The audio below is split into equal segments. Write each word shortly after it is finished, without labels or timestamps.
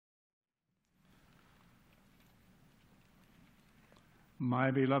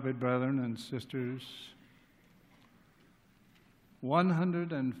My beloved brethren and sisters,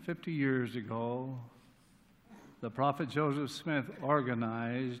 150 years ago, the prophet Joseph Smith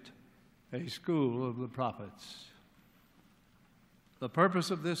organized a school of the prophets. The purpose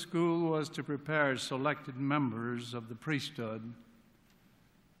of this school was to prepare selected members of the priesthood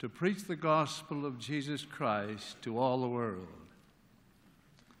to preach the gospel of Jesus Christ to all the world.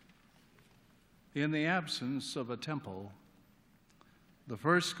 In the absence of a temple, the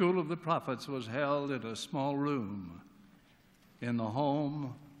first school of the prophets was held in a small room in the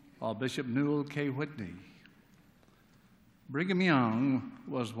home of Bishop Newell K. Whitney. Brigham Young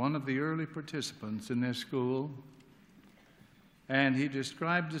was one of the early participants in this school, and he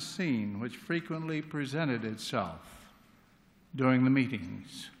described the scene which frequently presented itself during the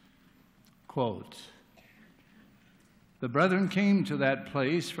meetings. Quote, "The brethren came to that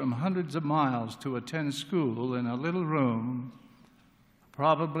place from hundreds of miles to attend school in a little room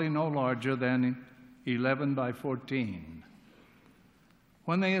probably no larger than 11 by 14.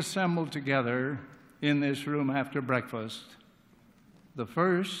 When they assembled together in this room after breakfast, the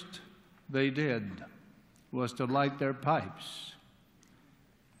first they did was to light their pipes,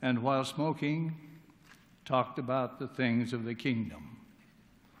 and while smoking, talked about the things of the kingdom.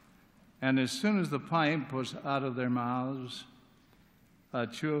 And as soon as the pipe was out of their mouths, a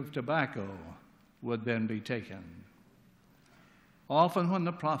chew of tobacco would then be taken. Often when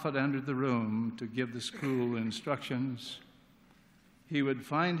the prophet entered the room to give the school instructions, he would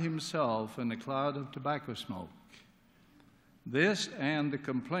find himself in a cloud of tobacco smoke. This and the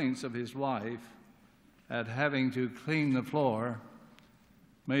complaints of his wife at having to clean the floor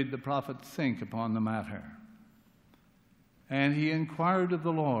made the prophet think upon the matter. And he inquired of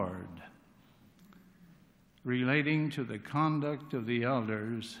the Lord relating to the conduct of the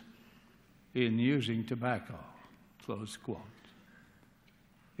elders in using tobacco." Close quote.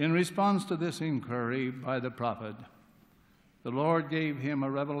 In response to this inquiry by the prophet, the Lord gave him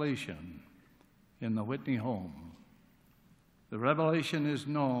a revelation in the Whitney home. The revelation is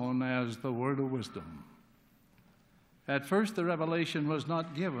known as the Word of Wisdom. At first, the revelation was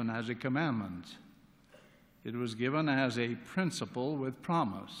not given as a commandment. It was given as a principle with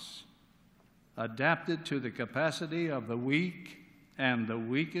promise, adapted to the capacity of the weak and the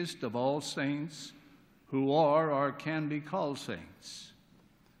weakest of all saints who are or can be called saints.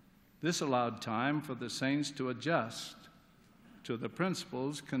 This allowed time for the saints to adjust to the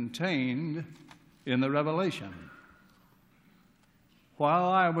principles contained in the revelation. While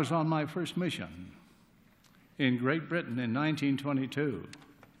I was on my first mission in Great Britain in 1922,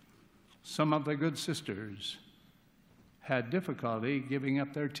 some of the good sisters had difficulty giving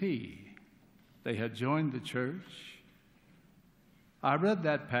up their tea. They had joined the church. I read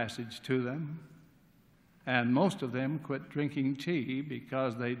that passage to them, and most of them quit drinking tea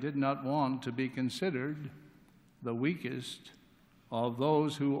because they did not want to be considered the weakest of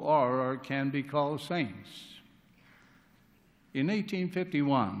those who are or can be called saints. In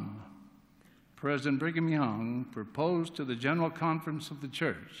 1851, President Brigham Young proposed to the General Conference of the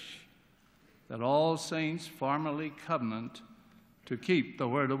Church that all saints formally covenant to keep the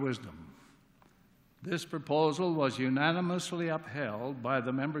word of wisdom. This proposal was unanimously upheld by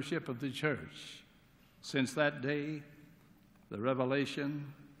the membership of the church. Since that day, the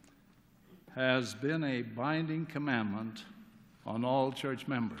revelation has been a binding commandment on all church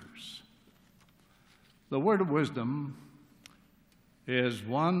members. The word of wisdom is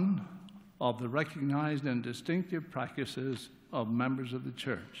one of the recognized and distinctive practices of members of the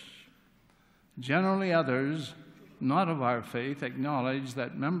church. Generally, others not of our faith acknowledge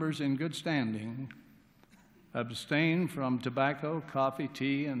that members in good standing abstain from tobacco, coffee,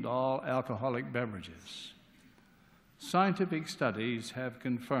 tea, and all alcoholic beverages. Scientific studies have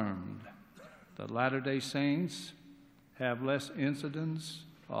confirmed that Latter-day Saints have less incidence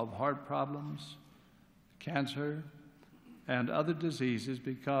of heart problems, cancer, and other diseases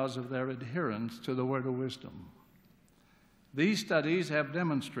because of their adherence to the word of wisdom. These studies have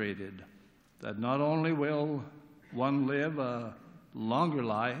demonstrated that not only will one live a longer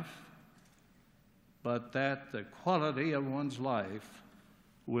life, but that the quality of one's life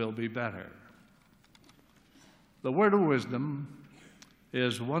will be better. The word of wisdom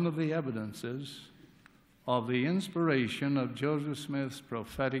is one of the evidences of the inspiration of Joseph Smith's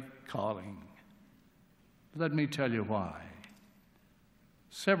prophetic calling. Let me tell you why.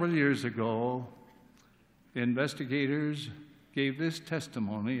 Several years ago, investigators gave this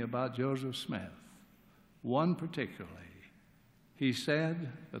testimony about Joseph Smith, one particularly. He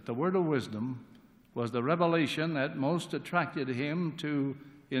said that the word of wisdom was the revelation that most attracted him to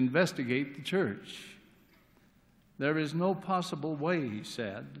investigate the church. There is no possible way, he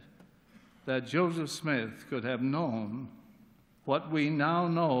said, that Joseph Smith could have known what we now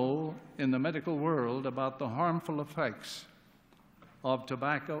know in the medical world about the harmful effects of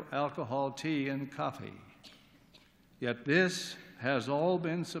tobacco, alcohol, tea, and coffee. Yet this has all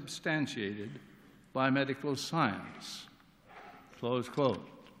been substantiated by medical science. Close quote.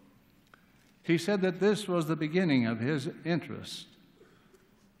 He said that this was the beginning of his interest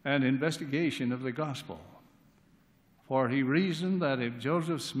and investigation of the gospel, for he reasoned that if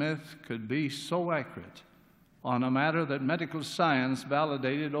Joseph Smith could be so accurate on a matter that medical science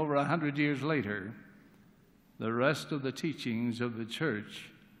validated over 100 years later, the rest of the teachings of the church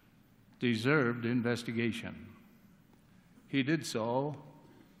deserved investigation. He did so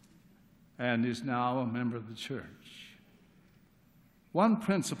and is now a member of the church. One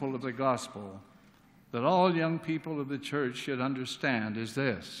principle of the gospel that all young people of the church should understand is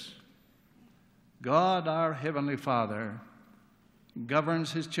this: God, our Heavenly Father,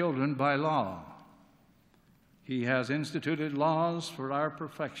 governs His children by law. He has instituted laws for our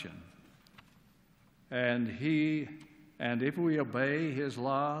perfection, and if we obey His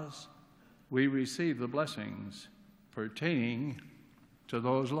laws, we receive the blessings pertaining to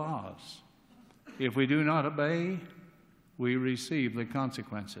those laws. If we do not obey, we receive the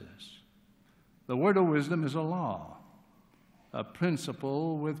consequences. The word of wisdom is a law, a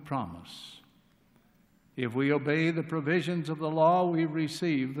principle with promise. If we obey the provisions of the law, we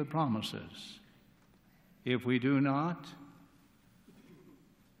receive the promises. If we do not,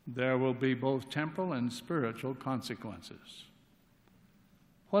 there will be both temporal and spiritual consequences.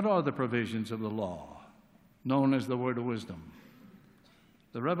 What are the provisions of the law, known as the word of wisdom?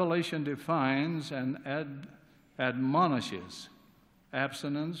 The Revelation defines and admonishes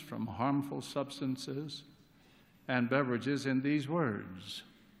abstinence from harmful substances and beverages in these words,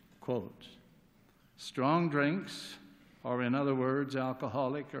 quote, strong drinks, or in other words,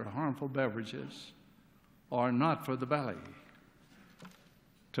 alcoholic or harmful beverages, are not for the belly.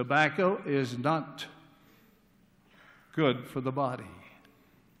 Tobacco is not good for the body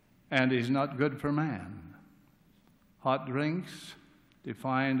and is not good for man. Hot drinks,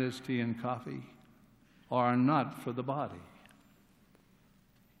 defined as tea and coffee, are not for the body.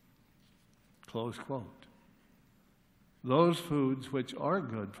 Close quote. Those foods which are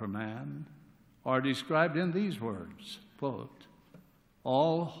good for man are described in these words, quote,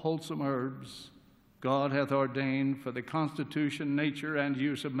 all wholesome herbs God hath ordained for the constitution, nature, and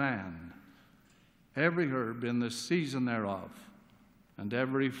use of man, every herb in the season thereof, and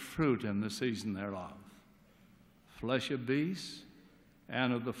every fruit in the season thereof, flesh of beasts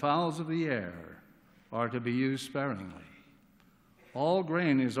and of the fowls of the air are to be used sparingly. All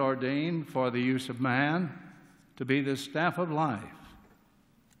grain is ordained for the use of man, to be the staff of life.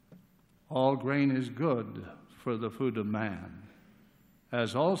 All grain is good for the food of man,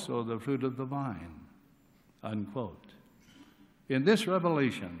 as also the fruit of the vine. Unquote. In this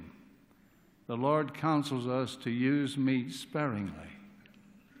revelation, the Lord counsels us to use meat sparingly.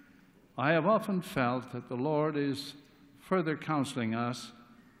 I have often felt that the Lord is further counseling us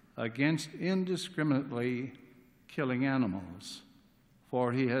against indiscriminately killing animals,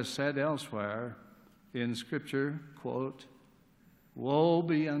 for He has said elsewhere in Scripture, quote, woe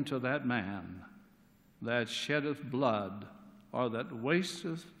be unto that man that sheddeth blood, or that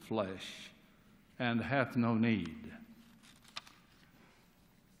wasteth flesh, and hath no need.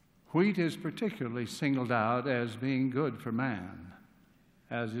 Wheat is particularly singled out as being good for man,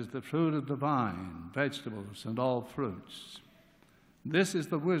 as is the fruit of the vine, vegetables, and all fruits. This is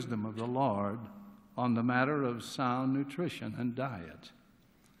the wisdom of the Lord on the matter of sound nutrition and diet.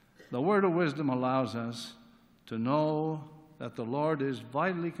 The word of wisdom allows us to know that the Lord is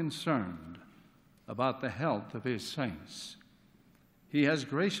vitally concerned about the health of His saints. He has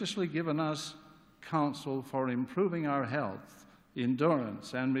graciously given us counsel for improving our health,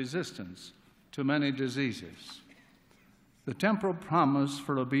 endurance, and resistance to many diseases. The temporal promise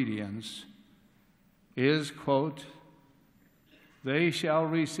for obedience is, quote, they shall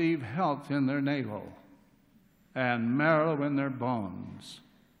receive health in their navel, and marrow in their bones,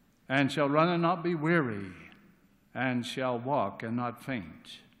 and shall run and not be weary, and shall walk and not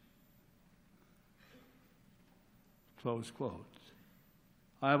faint. Close quote.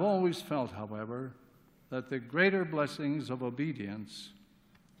 I have always felt, however, that the greater blessings of obedience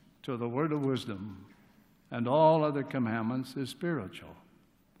to the word of wisdom and all other commandments is spiritual.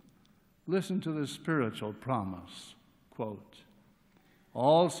 Listen to the spiritual promise, quote,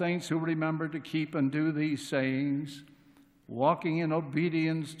 all saints who remember to keep and do these sayings, walking in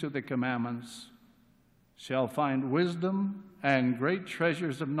obedience to the commandments, shall find wisdom and great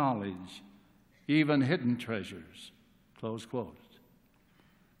treasures of knowledge, even hidden treasures, Close quote.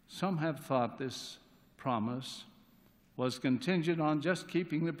 Some have thought this promise was contingent on just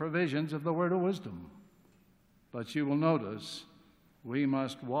keeping the provisions of the word of wisdom. But you will notice we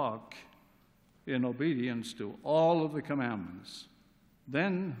must walk in obedience to all of the commandments.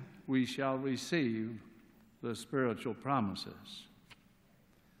 Then we shall receive the spiritual promises.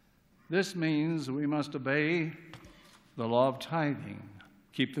 This means we must obey the law of tithing,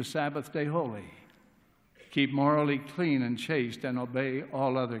 keep the Sabbath day holy, keep morally clean and chaste, and obey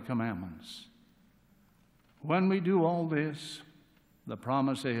all other commandments. When we do all this, the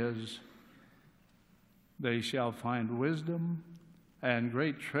promise is, they shall find wisdom and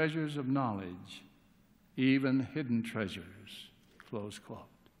great treasures of knowledge, even hidden treasures. Close quote.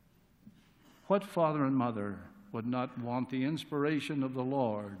 What father and mother would not want the inspiration of the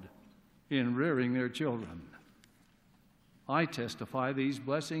Lord in rearing their children? I testify these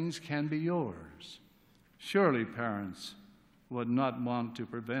blessings can be yours. Surely parents would not want to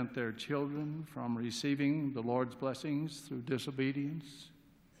prevent their children from receiving the Lord's blessings through disobedience.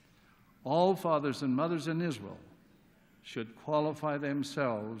 All fathers and mothers in Israel should qualify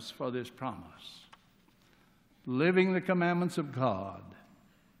themselves for this promise. Living the commandments of God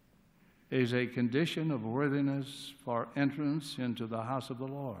is a condition of worthiness for entrance into the house of the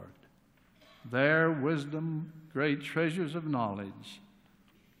Lord. There, wisdom, great treasures of knowledge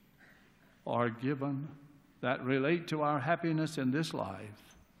are given that relate to our happiness in this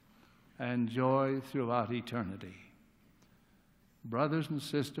life and joy throughout eternity. Brothers and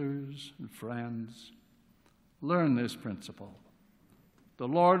sisters and friends, learn this principle. The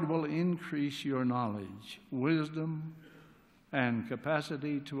Lord will increase your knowledge, wisdom, and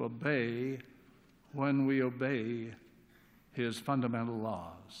capacity to obey when we obey his fundamental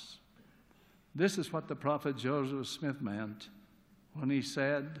laws. This is what the prophet Joseph Smith meant when he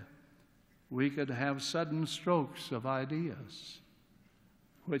said, we could have sudden strokes of ideas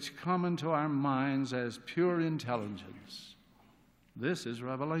which come into our minds as pure intelligence. This is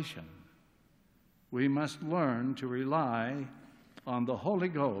revelation. We must learn to rely on the Holy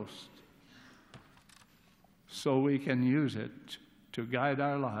Ghost so we can use it to guide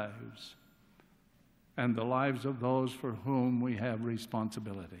our lives and the lives of those for whom we have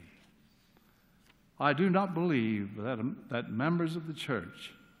responsibility. I do not believe that members of the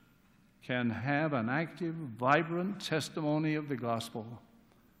church can have an active, vibrant testimony of the gospel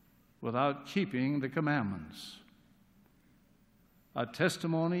without keeping the commandments. A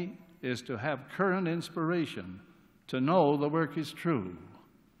testimony is to have current inspiration to know the work is true,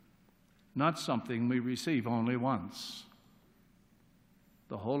 not something we receive only once.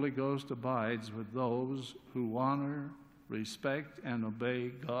 The Holy Ghost abides with those who honor, respect, and obey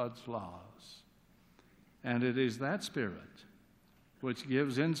God's laws. And it is that Spirit which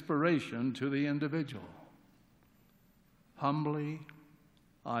gives inspiration to the individual. Humbly,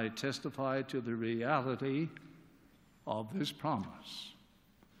 I testify to the reality of this promise.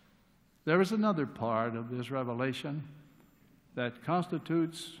 There is another part of this revelation that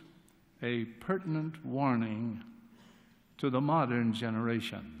constitutes a pertinent warning to the modern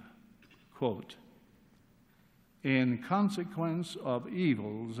generation. Quote, in consequence of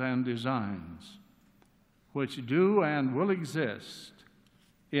evils and designs which do and will exist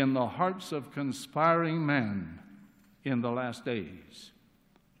in the hearts of conspiring men in the last days,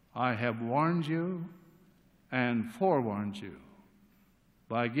 I have warned you and forewarned you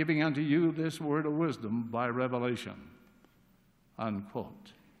by giving unto you this word of wisdom by revelation.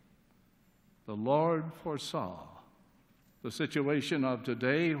 Unquote. The Lord foresaw the situation of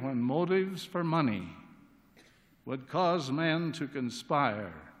today when motives for money would cause men to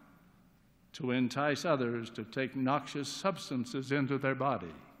conspire to entice others to take noxious substances into their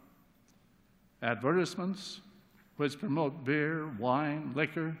body. Advertisements which promote beer, wine,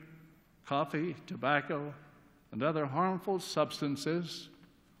 liquor, coffee, tobacco, and other harmful substances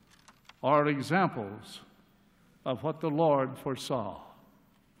are examples of what the Lord foresaw.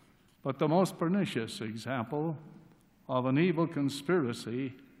 But the most pernicious example of an evil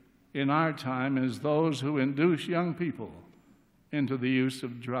conspiracy in our time is those who induce young people into the use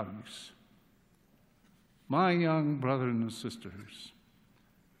of drugs. My young brothers and sisters,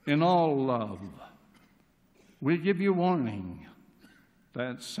 in all love, we give you warning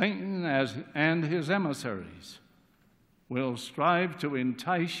that Satan and his emissaries will strive to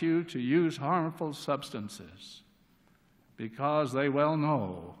entice you to use harmful substances because they well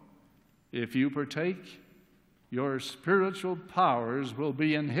know if you partake, your spiritual powers will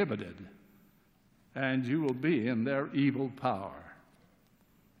be inhibited and you will be in their evil power.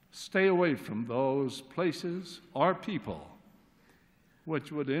 Stay away from those places or people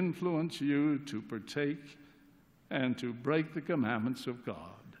which would influence you to partake and to break the commandments of God.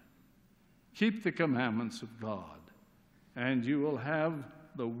 Keep the commandments of God, and you will have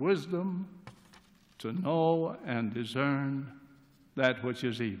the wisdom to know and discern that which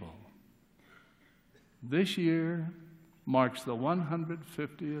is evil. This year marks the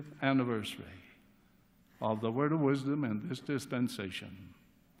 150th anniversary of the word of wisdom in this dispensation.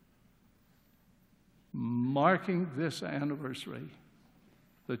 Marking this anniversary,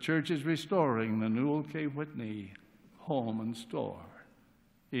 the church is restoring the Newell K. Whitney home and store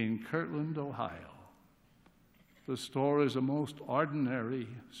in Kirtland, Ohio. The store is a most ordinary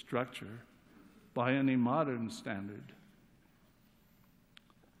structure by any modern standard,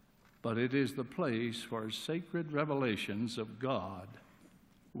 but it is the place where sacred revelations of God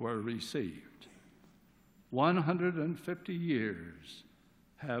were received. 150 years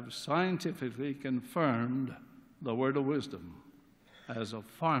have scientifically confirmed the word of wisdom as a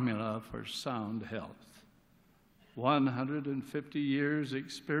formula for sound health. 150 years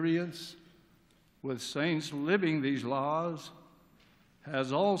experience with saints living these laws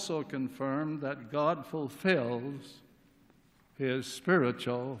has also confirmed that God fulfills his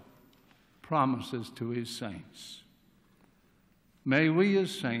spiritual promises to his saints. May we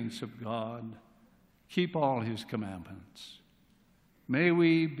as saints of God keep all his commandments. May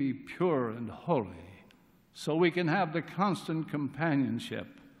we be pure and holy so we can have the constant companionship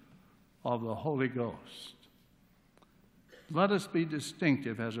of the Holy Ghost. Let us be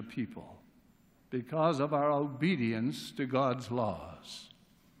distinctive as a people because of our obedience to God's laws.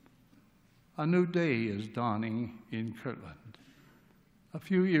 A new day is dawning in Kirtland. A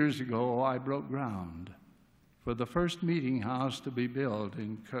few years ago, I broke ground for the first meeting house to be built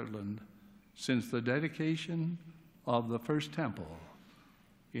in Kirtland since the dedication of the first temple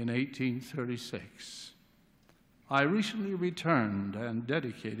in 1836. I recently returned and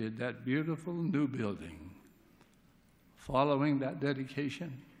dedicated that beautiful new building. Following that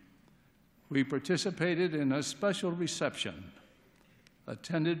dedication, we participated in a special reception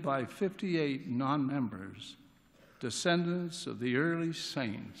attended by 58 non-members, descendants of the early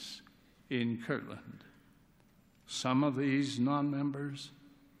saints in Kirtland. Some of these non-members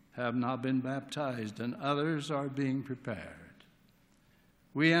have now been baptized and others are being prepared.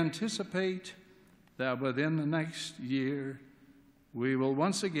 We anticipate that within the next year, we will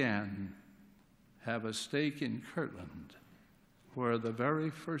once again have a stake in Kirtland, where the very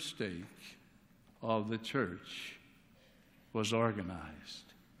first stake of the church was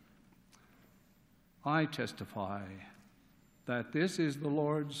organized. I testify that this is the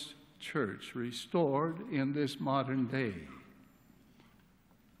Lord's church restored in this modern day.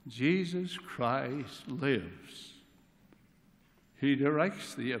 Jesus Christ lives. He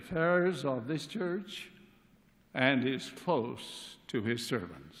directs the affairs of this church and is close to his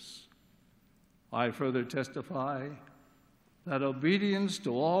servants. I further testify that obedience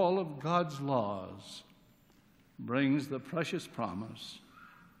to all of God's laws brings the precious promise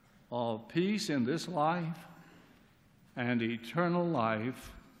of peace in this life and eternal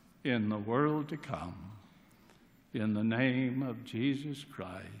life in the world to come. In the name of Jesus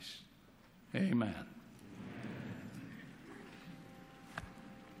Christ, amen.